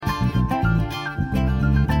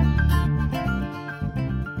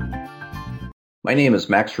My name is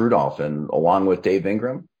Max Rudolph, and along with Dave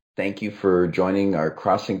Ingram, thank you for joining our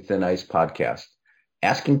Crossing Thin Ice podcast.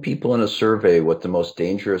 Asking people in a survey what the most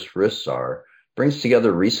dangerous risks are brings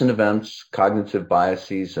together recent events, cognitive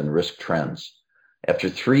biases, and risk trends. After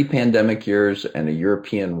 3 pandemic years and a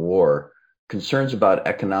European war, concerns about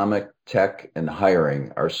economic, tech, and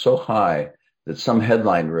hiring are so high that some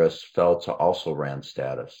headline risks fell to also ran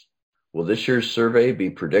status. Will this year's survey be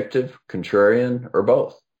predictive, contrarian, or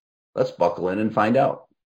both? Let's buckle in and find out.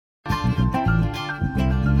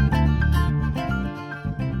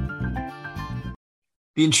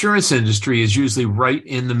 The insurance industry is usually right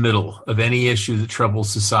in the middle of any issue that troubles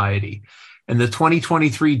society, and the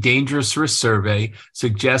 2023 Dangerous Risk Survey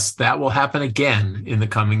suggests that will happen again in the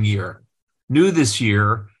coming year. New this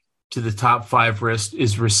year to the top 5 risks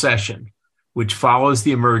is recession, which follows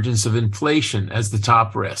the emergence of inflation as the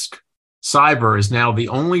top risk. Cyber is now the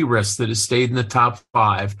only risk that has stayed in the top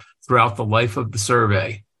 5 throughout the life of the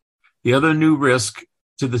survey. The other new risk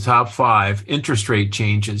to the top 5, interest rate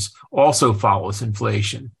changes, also follows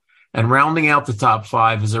inflation. And rounding out the top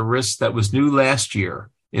 5 is a risk that was new last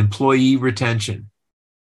year, employee retention.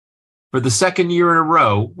 For the second year in a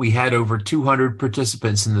row, we had over 200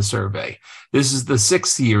 participants in the survey. This is the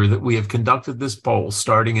 6th year that we have conducted this poll,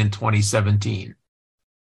 starting in 2017.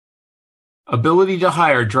 Ability to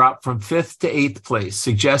hire dropped from 5th to 8th place,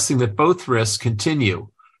 suggesting that both risks continue,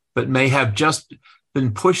 but may have just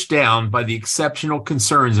been pushed down by the exceptional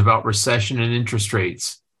concerns about recession and interest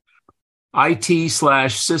rates.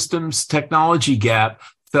 IT/systems technology gap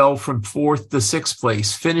fell from 4th to 6th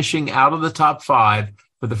place, finishing out of the top 5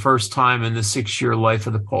 for the first time in the 6-year life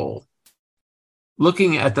of the poll.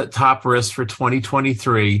 Looking at the top risks for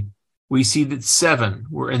 2023, we see that 7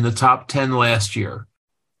 were in the top 10 last year,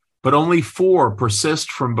 but only 4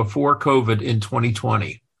 persist from before COVID in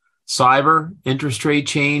 2020. Cyber, interest rate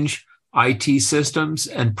change, IT systems,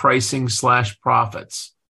 and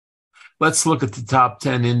pricing/profits. Let's look at the top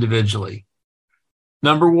 10 individually.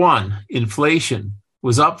 Number 1, inflation,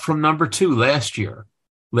 was up from number 2 last year.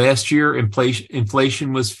 Last year,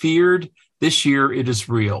 inflation was feared. This year, it is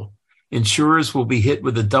real. Insurers will be hit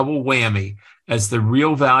with a double whammy as the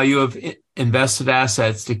real value of invested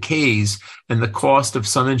assets decays and the cost of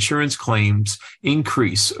some insurance claims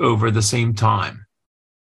increase over the same time.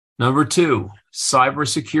 Number 2,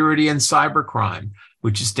 cybersecurity and cybercrime,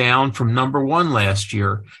 which is down from number 1 last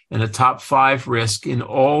year and a top 5 risk in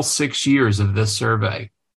all 6 years of this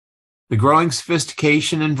survey. The growing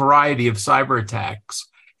sophistication and variety of cyber attacks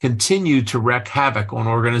continue to wreak havoc on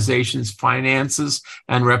organizations' finances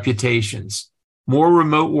and reputations. More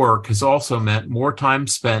remote work has also meant more time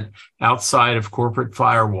spent outside of corporate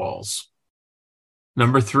firewalls.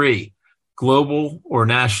 Number 3, global or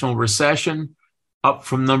national recession, up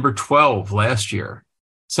from number 12 last year.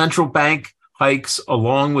 Central bank hikes,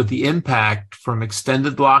 along with the impact from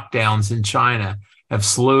extended lockdowns in China, have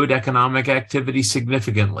slowed economic activity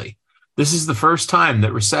significantly. This is the first time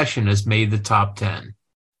that recession has made the top 10.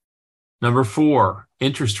 Number 4,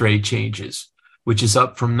 interest rate changes, which is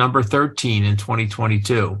up from number 13 in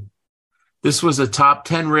 2022. This was a top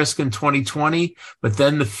 10 risk in 2020, but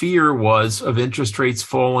then the fear was of interest rates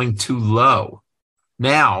falling too low.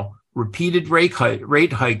 Now, repeated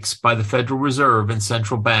rate hikes by the Federal Reserve and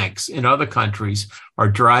central banks in other countries are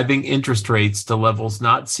driving interest rates to levels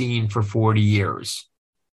not seen for 40 years.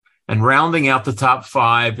 And rounding out the top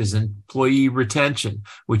 5 is employee retention,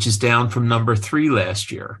 which is down from number 3 last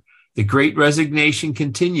year. The Great Resignation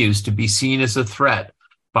continues to be seen as a threat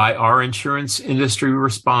by our insurance industry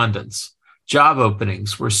respondents. Job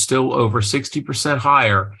openings were still over 60%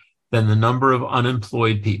 higher than the number of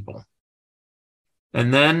unemployed people.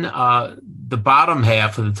 And then the bottom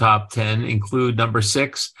half of the top 10 include number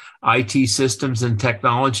 6, IT systems and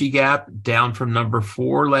technology gap, down from number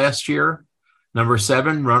 4 last year. Number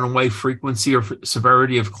 7, runaway frequency or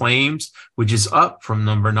severity of claims, which is up from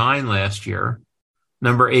number 9 last year.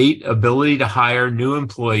 Number 8, ability to hire new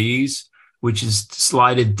employees, which is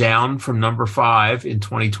slided down from number 5 in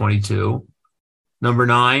 2022. Number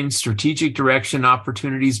 9, strategic direction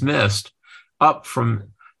opportunities missed, up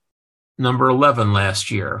from number 11 last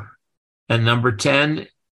year. And number 10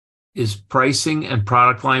 is pricing and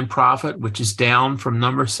product line profit, which is down from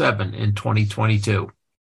number 7 in 2022.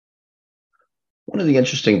 One of the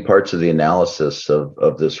interesting parts of the analysis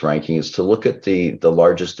of this ranking is to look at the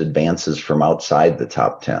largest advances from outside the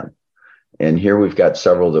top 10. And here we've got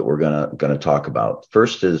several that we're gonna talk about.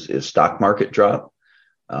 First is stock market drop,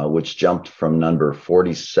 which jumped from number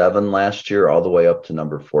 47 last year all the way up to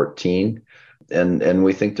number 14. And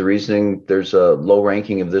we think the reasoning, there's a low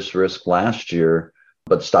ranking of this risk last year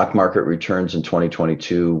But stock market returns in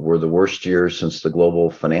 2022 were the worst year since the global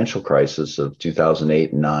financial crisis of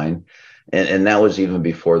 2008 and 9. And that was even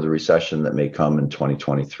before the recession that may come in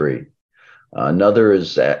 2023. Another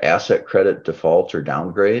is asset credit default or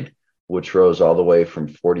downgrade, which rose all the way from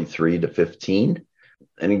 43 to 15.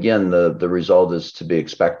 And again, the result is to be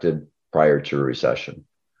expected prior to a recession.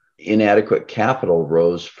 Inadequate capital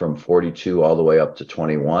rose from 42 all the way up to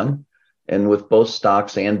 21. And with both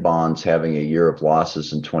stocks and bonds having a year of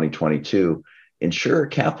losses in 2022, insurer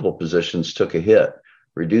capital positions took a hit,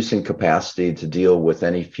 reducing capacity to deal with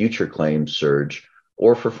any future claims surge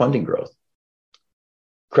or for funding growth.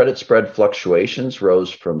 Credit spread fluctuations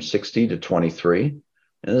rose from 60 to 23.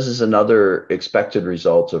 And this is another expected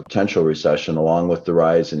result of potential recession, along with the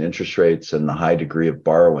rise in interest rates and the high degree of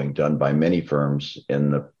borrowing done by many firms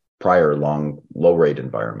in the prior low rate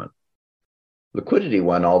environment. Liquidity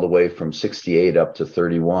went all the way from 68 up to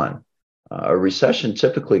 31. A recession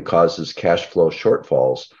typically causes cash flow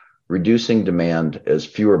shortfalls, reducing demand as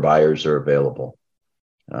fewer buyers are available.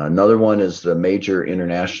 Another one is the major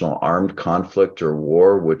international armed conflict or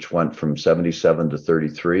war, which went from 77 to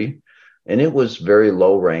 33. And it was very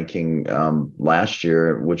low ranking last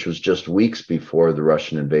year, which was just weeks before the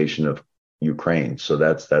Russian invasion of Ukraine. So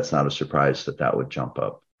that's not a surprise that would jump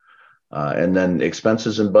up. And then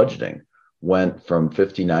expenses and budgeting went from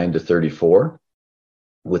 59 to 34,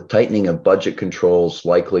 with tightening of budget controls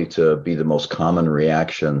likely to be the most common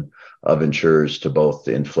reaction of insurers to both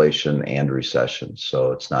inflation and recession.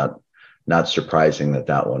 So it's not surprising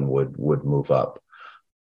that one would move up.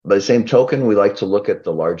 By the same token, we like to look at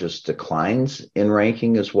the largest declines in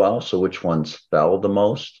ranking as well. So which ones fell the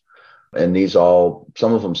most? And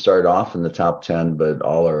some of them started off in the top 10, but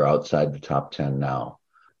all are outside the top 10 now.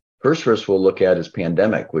 First risk we'll look at is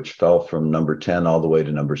pandemic, which fell from number 10 all the way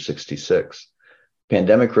to number 66.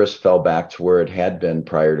 Pandemic risk fell back to where it had been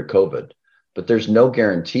prior to COVID, but there's no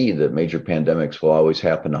guarantee that major pandemics will always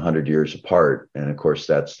happen 100 years apart. And of course,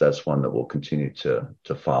 that's one that will continue to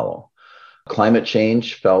follow. Climate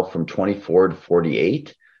change fell from 24 to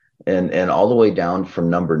 48 and all the way down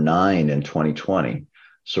from number 9 in 2020.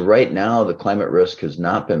 So right now, the climate risk has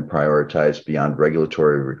not been prioritized beyond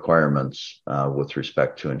regulatory requirements with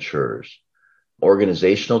respect to insurers.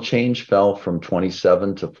 Organizational change fell from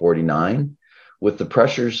 27 to 49. With the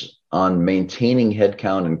pressures on maintaining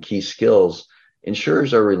headcount and key skills,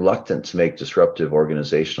 insurers are reluctant to make disruptive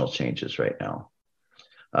organizational changes right now.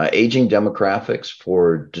 Aging demographics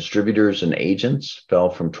for distributors and agents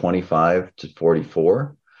fell from 25 to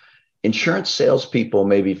 44. Insurance salespeople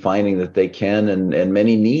may be finding that they can and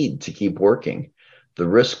many need to keep working. The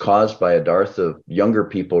risk caused by a dearth of younger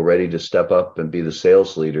people ready to step up and be the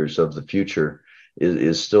sales leaders of the future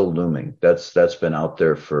is still looming. That's been out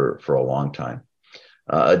there for a long time.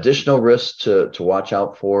 Additional risks to watch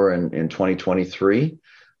out for in 2023.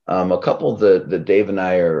 A couple that Dave and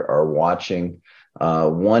I are watching.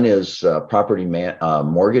 One is property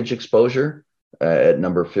mortgage exposure at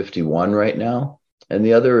number 51 right now. And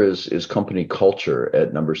the other is company culture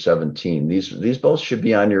at number 17. These both should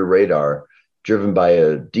be on your radar, driven by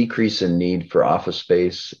a decrease in need for office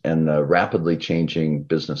space and the rapidly changing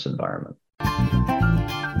business environment.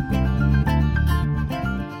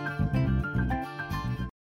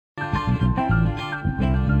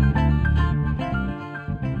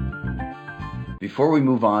 Before we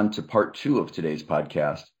move on to part 2 of today's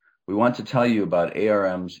podcast, we want to tell you about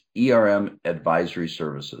ARM's ERM Advisory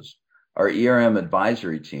Services. Our ERM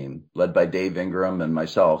advisory team, led by Dave Ingram and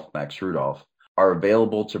myself, Max Rudolph, are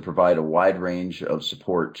available to provide a wide range of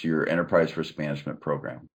support to your enterprise risk management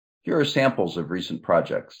program. Here are samples of recent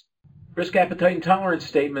projects. Risk appetite and tolerance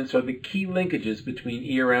statements are the key linkages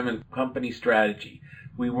between ERM and company strategy.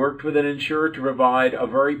 We worked with an insurer to provide a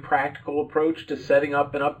very practical approach to setting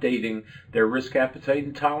up and updating their risk appetite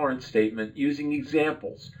and tolerance statement using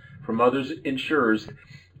examples from other insurers.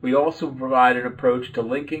 We also provide an approach to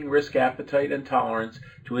linking risk appetite and tolerance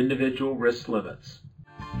to individual risk limits.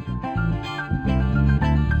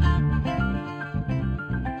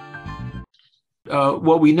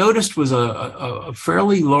 What we noticed was a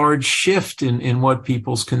fairly large shift in what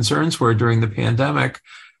people's concerns were during the pandemic.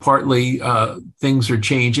 Partly things are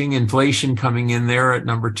changing, inflation coming in there at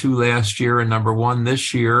number 2 last year and number 1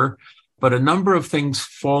 this year, but a number of things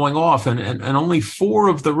falling off, and only 4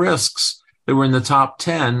 of the risks that were in the top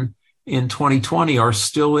 10 in 2020 are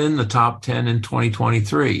still in the top 10 in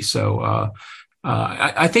 2023. So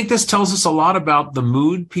I think this tells us a lot about the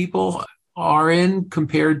mood people are in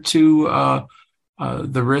compared to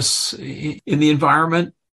the risks in the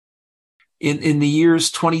environment. In the years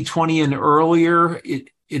 2020 and earlier,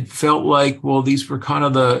 it felt like, well, these were kind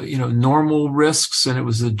of the, normal risks, and it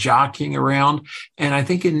was the jockeying around. And I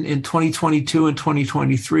think in 2022 and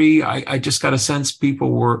 2023, I just got a sense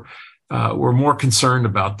people were more concerned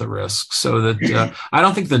about the risks. So that I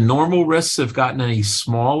don't think the normal risks have gotten any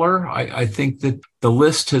smaller. I think that the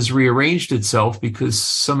list has rearranged itself because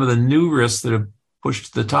some of the new risks that have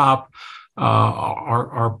pushed to the top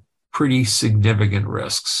are pretty significant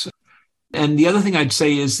risks. And the other thing I'd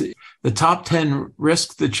say is the top 10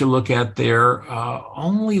 risks that you look at there,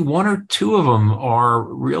 only one or two of them are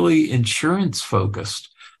really insurance focused.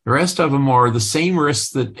 The rest of them are the same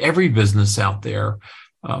risks that every business out there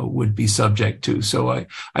would be subject to. So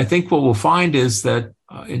I think what we'll find is that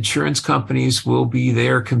insurance companies will be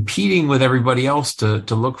there competing with everybody else to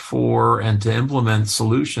look for and to implement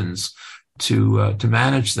solutions to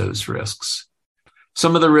manage those risks.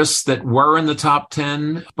 Some of the risks that were in the top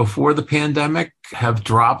 10 before the pandemic have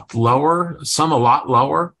dropped lower, some a lot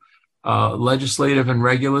lower. Legislative and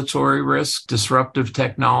regulatory risk, disruptive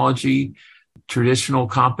technology, traditional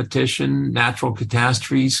competition, natural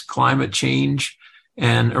catastrophes, climate change,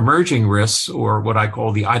 and emerging risks, or what I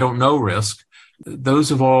call the I don't know risk. Those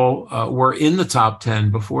have all were in the top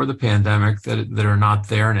 10 before the pandemic that are not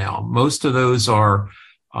there now. Most of those are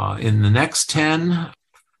in the next 10.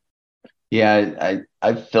 Yeah,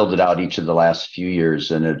 I've filled it out each of the last few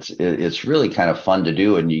years, and it's really kind of fun to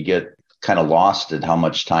do, and you get kind of lost at how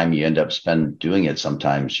much time you end up spend doing it.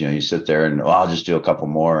 Sometimes, you sit there and I'll just do a couple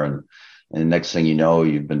more, and the next thing you know,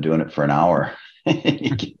 you've been doing it for an hour.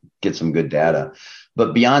 You get some good data.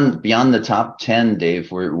 But beyond the top 10,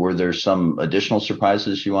 Dave, were there some additional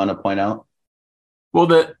surprises you want to point out? Well,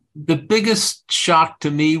 the biggest shock to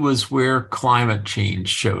me was where climate change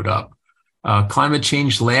showed up. Climate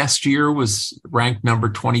change last year was ranked number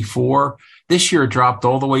 24. This year it dropped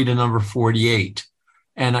all the way to number 48.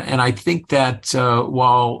 And I think that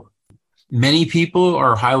while many people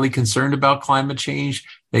are highly concerned about climate change,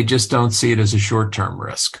 they just don't see it as a short-term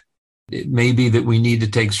risk. It may be that we need to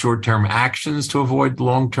take short-term actions to avoid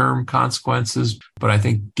long-term consequences. But I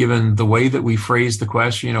think given the way that we phrased the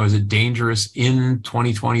question, is it dangerous in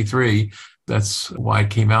 2023? That's why it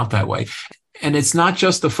came out that way. And it's not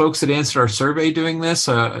just the folks that answered our survey doing this.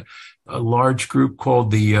 A large group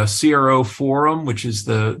called the CRO Forum, which is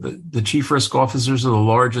the chief risk officers of the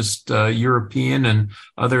largest European and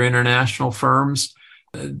other international firms,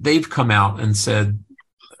 they've come out and said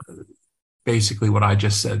basically what I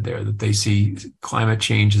just said there, that they see climate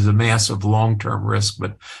change as a massive long-term risk,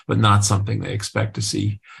 but not something they expect to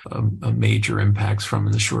see a major impacts from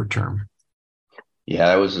in the short term. Yeah,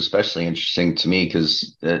 that was especially interesting to me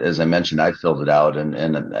because, as I mentioned, I filled it out,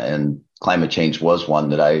 and climate change was one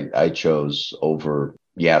that I chose over.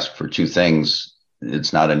 You asked for two things.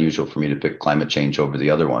 It's not unusual for me to pick climate change over the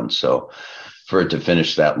other one. So for it to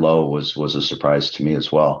finish that low was a surprise to me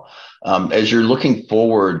as well. As you're looking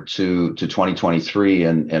forward to 2023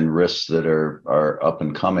 and risks that are up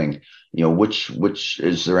and coming, which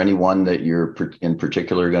is there any one that you're in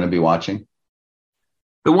particular going to be watching?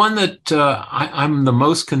 The one that I'm the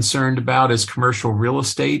most concerned about is commercial real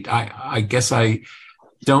estate. I guess I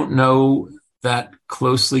don't know that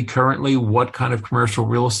closely currently what kind of commercial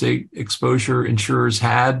real estate exposure insurers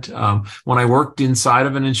had. When I worked inside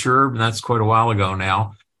of an insurer, and that's quite a while ago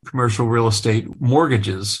now, commercial real estate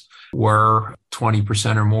mortgages were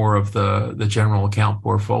 20% or more of the general account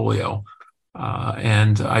portfolio.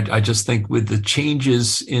 And I just think with the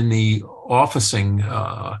changes in the officing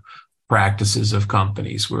practices of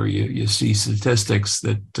companies, where you see statistics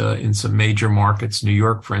that in some major markets, New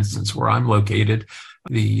York, for instance, where I'm located,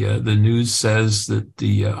 the news says that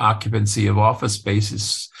the occupancy of office space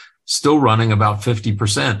is still running about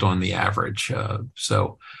 50% on the average.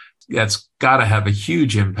 So that's got to have a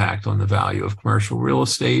huge impact on the value of commercial real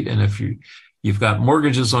estate. And if you've got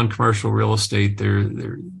mortgages on commercial real estate,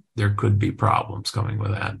 there could be problems coming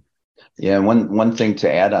with that. Yeah, one thing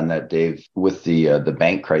to add on that, Dave, with the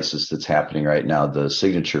bank crisis that's happening right now, the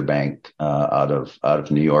Signature Bank out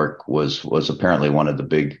of New York was apparently one of the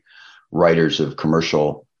big writers of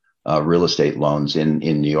commercial real estate loans in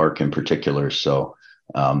New York in particular. So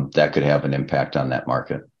that could have an impact on that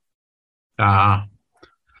market. I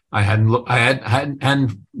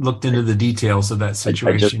hadn't looked into the details of that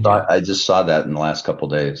situation. I just saw that in the last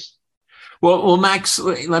couple of days. Well, Max,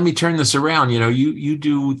 let me turn this around. You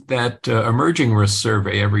do that emerging risk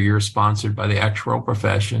survey every year, sponsored by the actuarial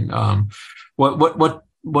profession.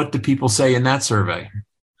 What do people say in that survey?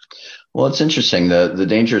 Well, it's interesting. The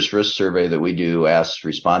dangerous risk survey that we do asks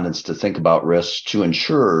respondents to think about risks to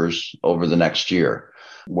insurers over the next year,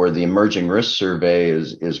 where the emerging risk survey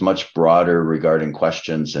is much broader regarding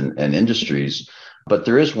questions and industries. But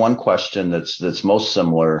there is one question that's most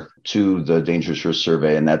similar to the dangerous risk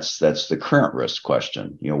survey, and that's the current risk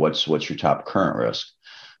question. What's your top current risk?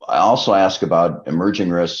 I also ask about emerging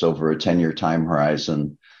risks over a 10-year time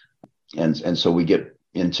horizon, and so we get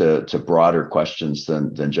into broader questions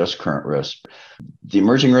than just current risk. The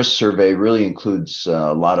emerging risk survey really includes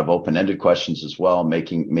a lot of open-ended questions as well,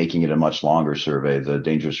 making it a much longer survey. The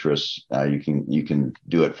dangerous risks, you can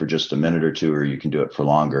do it for just a minute or two, or you can do it for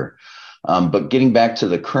longer. But getting back to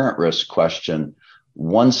the current risk question,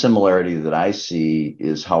 one similarity that I see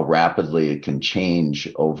is how rapidly it can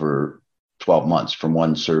change over 12 months from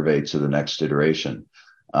one survey to the next iteration.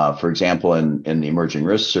 For example, in the emerging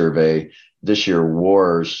risk survey, this year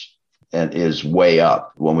wars is way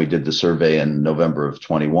up. When we did the survey in November of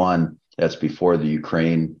 21, that's before the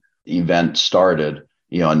Ukraine event started,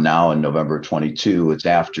 and now in November 22, it's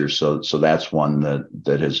after. So that's one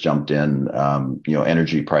that has jumped in.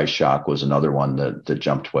 Energy price shock was another one that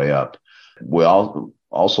jumped way up. We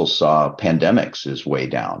also saw pandemics is way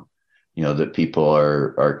down. That people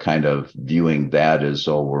are kind of viewing that as,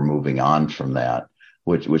 oh, we're moving on from that,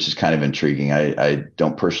 which is kind of intriguing. I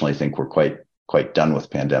don't personally think we're quite done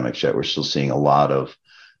with pandemics yet. We're still seeing a lot of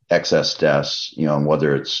excess deaths, and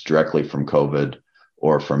whether it's directly from COVID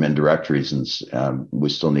or from indirect reasons, we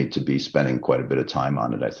still need to be spending quite a bit of time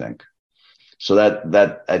on it, I think. So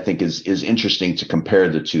that I think is interesting to compare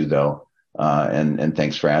the two, though. And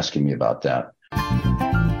thanks for asking me about that.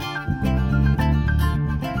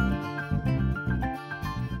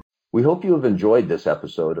 We hope you have enjoyed this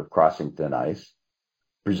episode of Crossing Thin Ice,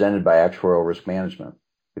 presented by Actuarial Risk Management.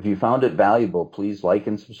 If you found it valuable, please like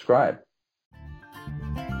and subscribe.